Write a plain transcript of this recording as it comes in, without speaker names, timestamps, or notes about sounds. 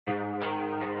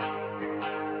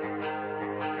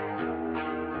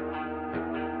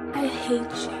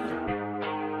hate you.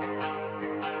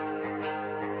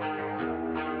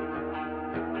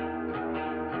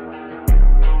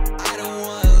 I don't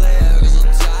wanna live, 'cause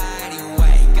I'll die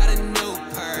anyway. Got a new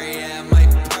purr, yeah, my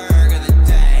perk of the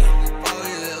day.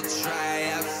 Probably a little tray,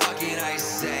 yeah, fucking I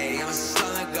say. My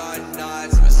stomach got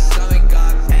nuts, my stomach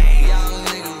got pain. Yeah, I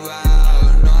think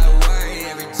about, no, I worry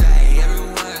every day.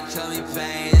 Everyone tell me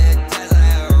pain, it doesn't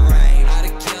ever rain. How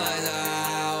to kill us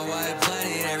out, why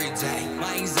plenty every day.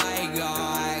 My anxiety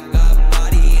got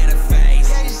body and a face.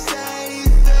 Yeah, you said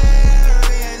he's there,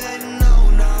 and then no,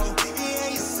 he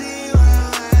ain't see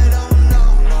well, I don't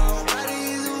know. But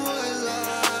he's a wood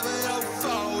love, a little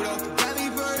photo. Got me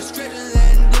prescriptions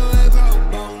and do it pro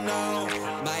bono.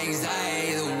 My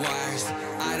anxiety the worst,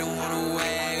 I don't wanna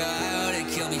wake up, I hope they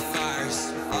kill me first.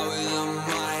 Always on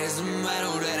mine, it's a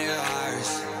metal that it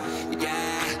hurts.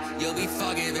 Yeah, you'll be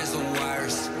fucked if it's the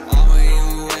worst. All my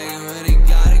evil way, when they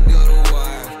gotta go to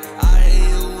work. Out of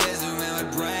the wisdom and my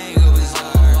brain goes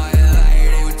hard. All my life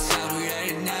they would tell me that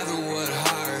it never would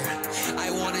hurt. I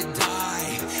wanna die,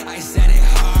 I said